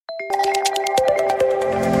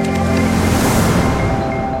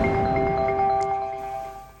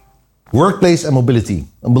Workplace en mobility.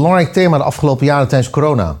 Een belangrijk thema de afgelopen jaren tijdens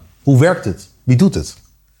corona. Hoe werkt het? Wie doet het?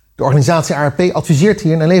 De organisatie ARP adviseert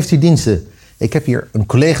hier en levert hier diensten. Ik heb hier een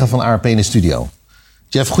collega van ARP in de studio.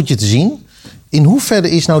 Jeff, goed je te zien. In hoeverre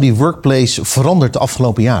is nou die workplace veranderd de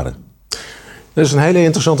afgelopen jaren? Dat is een hele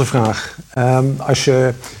interessante vraag. Als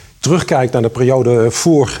je terugkijkt naar de periode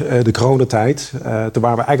voor de coronatijd, toen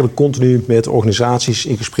waren we eigenlijk continu met organisaties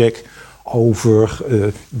in gesprek over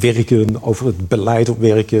werken, over het beleid op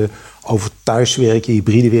werken, over thuiswerken,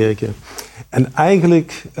 hybride werken. En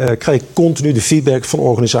eigenlijk kreeg ik continu de feedback van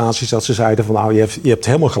organisaties dat ze zeiden van nou, je hebt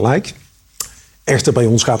helemaal gelijk. Echter, bij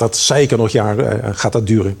ons gaat dat zeker nog jaren gaat dat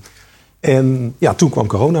duren. En ja, toen kwam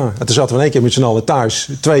corona. En toen zaten we in één keer met z'n allen thuis,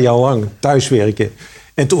 2 jaar lang thuiswerken.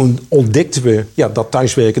 En toen ontdekten we dat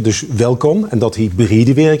thuiswerken dus wel kon en dat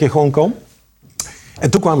hybride werken gewoon kan. En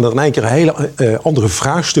toen kwamen er in één keer hele andere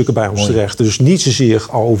vraagstukken bij ons terecht. Dus niet zozeer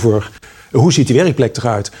over hoe ziet die werkplek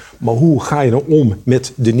eruit, maar hoe ga je er om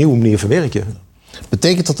met de nieuwe manier van werken.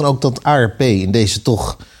 Betekent dat dan ook dat ARP in deze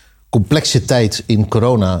toch complexe tijd in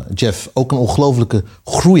corona, Jeff, ook een ongelofelijke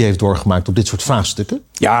groei heeft doorgemaakt op dit soort vraagstukken?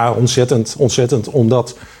 Ja, ontzettend.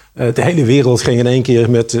 Omdat de hele wereld ging in één keer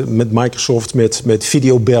met Microsoft, met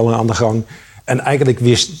videobellen aan de gang. En eigenlijk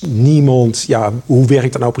wist niemand, hoe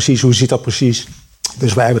werkt dat nou precies, hoe zit dat precies?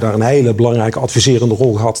 Dus wij hebben daar een hele belangrijke adviserende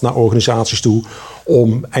rol gehad naar organisaties toe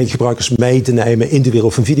om eindgebruikers mee te nemen in de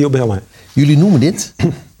wereld van videobellen. Jullie noemen dit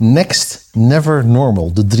Next Never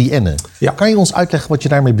Normal, de 3 N'en. Ja. Kan je ons uitleggen wat je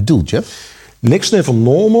daarmee bedoelt, Jeff? Next Never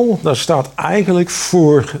Normal, dat staat eigenlijk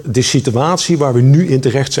voor de situatie waar we nu in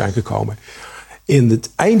terecht zijn gekomen. In het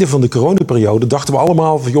einde van de coronaperiode dachten we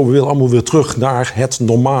allemaal van we willen allemaal weer terug naar het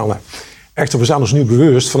normale. Echter, we zijn ons nu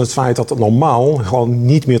bewust van het feit dat het normaal gewoon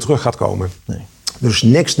niet meer terug gaat komen. Nee. Dus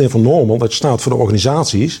Next Never Normal, dat staat voor de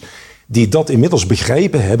organisaties die dat inmiddels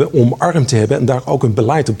begrepen hebben, omarmd hebben en daar ook een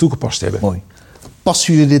beleid op toegepast hebben. Mooi.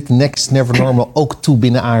 Passen jullie dit Next Never Normal ook toe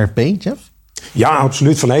binnen ARP, Jeff? Ja,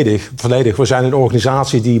 absoluut, volledig. We zijn een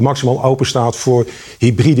organisatie die maximaal open staat voor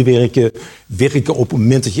hybride werken. Werken op het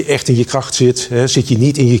moment dat je echt in je kracht zit. Zit je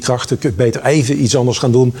niet in je kracht, dan kun je beter even iets anders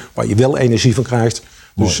gaan doen waar je wel energie van krijgt.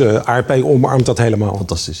 Dus ARP omarmt dat helemaal.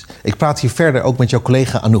 Fantastisch. Ik praat hier verder ook met jouw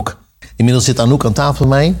collega Anouk. Inmiddels zit Anouk aan tafel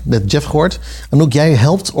bij mij, net Jeff gehoord. Anouk, jij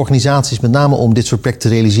helpt organisaties met name om dit soort projecten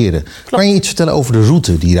te realiseren. Klopt. Kan je iets vertellen over de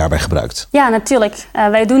route die je daarbij gebruikt? Ja, natuurlijk.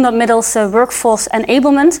 Wij doen dat middels Workforce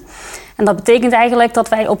Enablement. En dat betekent eigenlijk dat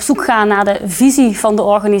wij op zoek gaan naar de visie van de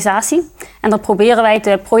organisatie. En dat proberen wij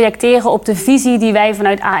te projecteren op de visie die wij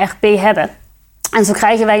vanuit ARP hebben. En zo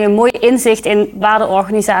krijgen wij een mooi inzicht in waar de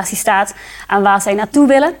organisatie staat en waar zij naartoe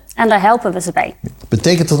willen. En daar helpen we ze bij.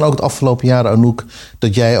 Betekent dat dan ook het afgelopen jaren, Anouk,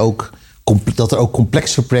 dat er ook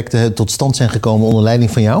complexe projecten tot stand zijn gekomen onder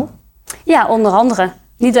leiding van jou? Ja, onder andere.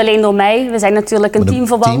 Niet alleen door mij. We zijn natuurlijk een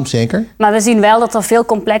teamverband. Team, zeker. Maar we zien wel dat er veel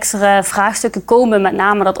complexere vraagstukken komen. Met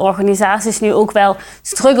name dat organisaties nu ook wel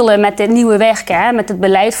struggelen met dit nieuwe werken. Met het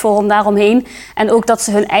beleidvorm daaromheen. En ook dat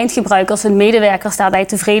ze hun eindgebruikers, hun medewerkers daarbij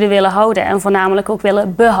tevreden willen houden. En voornamelijk ook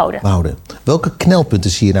willen behouden. Welke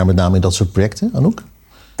knelpunten zie je daar met name in dat soort projecten, Anouk?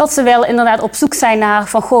 Dat ze wel inderdaad op zoek zijn naar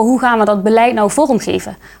van hoe gaan we dat beleid nou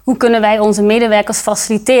vormgeven? Hoe kunnen wij onze medewerkers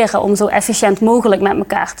faciliteren om zo efficiënt mogelijk met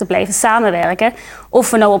elkaar te blijven samenwerken? Of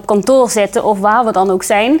we nou op kantoor zitten of waar we dan ook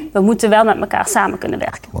zijn, we moeten wel met elkaar samen kunnen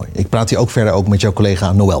werken. Mooi. Ik praat hier ook verder ook met jouw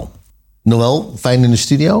collega Noël. Noël, fijn in de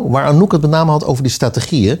studio. Waar Anouk het met name had over die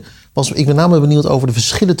strategieën, was ik met name benieuwd over de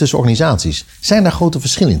verschillen tussen organisaties. Zijn daar grote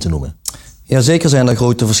verschillen in te noemen? Ja, zeker zijn er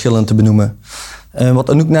grote verschillen te benoemen. Wat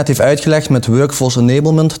Anouk net heeft uitgelegd met Workforce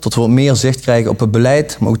Enablement, dat we wat meer zicht krijgen op het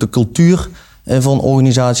beleid, maar ook de cultuur van een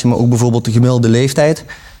organisatie, maar ook bijvoorbeeld de gemiddelde leeftijd,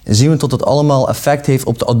 zien we dat het allemaal effect heeft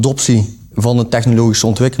op de adoptie van de technologische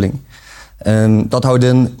ontwikkeling. Dat houdt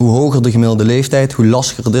in hoe hoger de gemiddelde leeftijd, hoe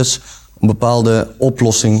lastiger het is om een bepaalde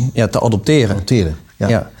oplossing te adopteren.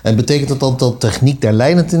 Ja. En betekent dat dan dat techniek daar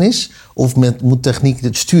leidend in is? Of moet techniek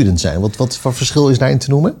sturend zijn? Wat voor verschil is daarin te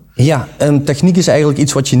noemen? Ja, techniek is eigenlijk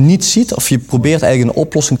iets wat je niet ziet. Of je probeert eigenlijk een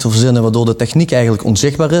oplossing te verzinnen waardoor de techniek eigenlijk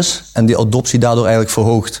onzichtbaar is. En die adoptie daardoor eigenlijk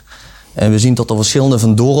verhoogt. En we zien dat er verschillende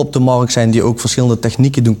vendoren op de markt zijn die ook verschillende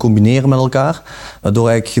technieken doen combineren met elkaar. Waardoor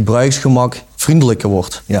eigenlijk gebruiksgemak vriendelijker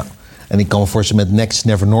wordt. Ja. En ik kan me voorstellen met Next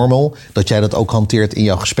Never Normal dat jij dat ook hanteert in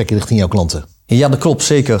jouw gesprekken richting jouw klanten. Ja, dat klopt,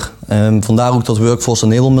 zeker. Vandaar ook dat Workforce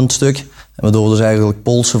Enablement stuk. Waardoor we dus eigenlijk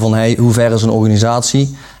polsen van hoe ver is een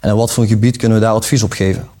organisatie en in wat voor een gebied kunnen we daar advies op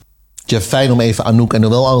geven. Jeff, fijn om even Anouk en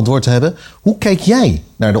Noël aan het woord te hebben. Hoe kijk jij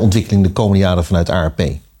naar de ontwikkeling de komende jaren vanuit ARP?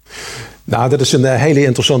 Nou, dat is een hele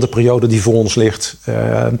interessante periode die voor ons ligt.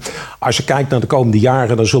 Als je kijkt naar de komende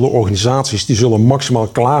jaren, dan zullen organisaties die zullen maximaal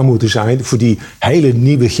klaar moeten zijn voor die hele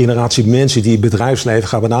nieuwe generatie mensen die het bedrijfsleven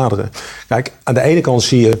gaan benaderen. Kijk, aan de ene kant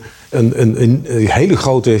zie je een hele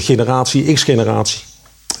grote generatie, X-generatie,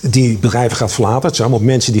 die bedrijven gaat verlaten. Het zijn allemaal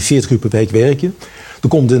mensen die 40 uur per week werken. Er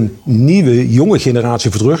komt een nieuwe, jonge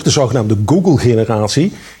generatie voor terug. De zogenaamde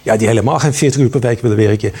Google-generatie. Ja, die helemaal geen 40 uur per week willen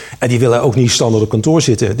werken. En die willen ook niet standaard op kantoor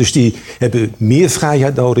zitten. Dus die hebben meer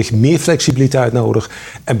vrijheid nodig, meer flexibiliteit nodig.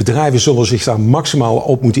 En bedrijven zullen zich daar maximaal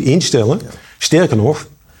op moeten instellen. Ja. Sterker nog,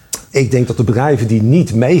 ik denk dat de bedrijven die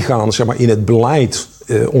niet meegaan, zeg maar, in het beleid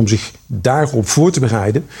om zich daarop voor te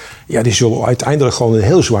bereiden, ja, die zullen uiteindelijk gewoon een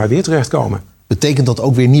heel zwaar weer terechtkomen. Betekent dat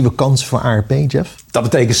ook weer nieuwe kansen voor ARP, Jeff? Dat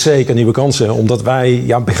betekent zeker nieuwe kansen. Omdat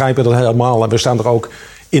wij begrijpen dat helemaal. En we staan er ook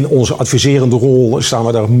in onze adviserende rol. Zijn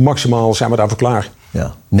we daar voor klaar.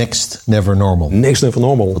 Ja. Next, never normal. Next, never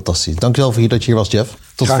normal. Fantastisch. Dankjewel voor dat je hier was, Jeff.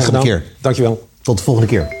 Tot de volgende keer. Dankjewel. Tot de volgende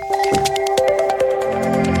keer.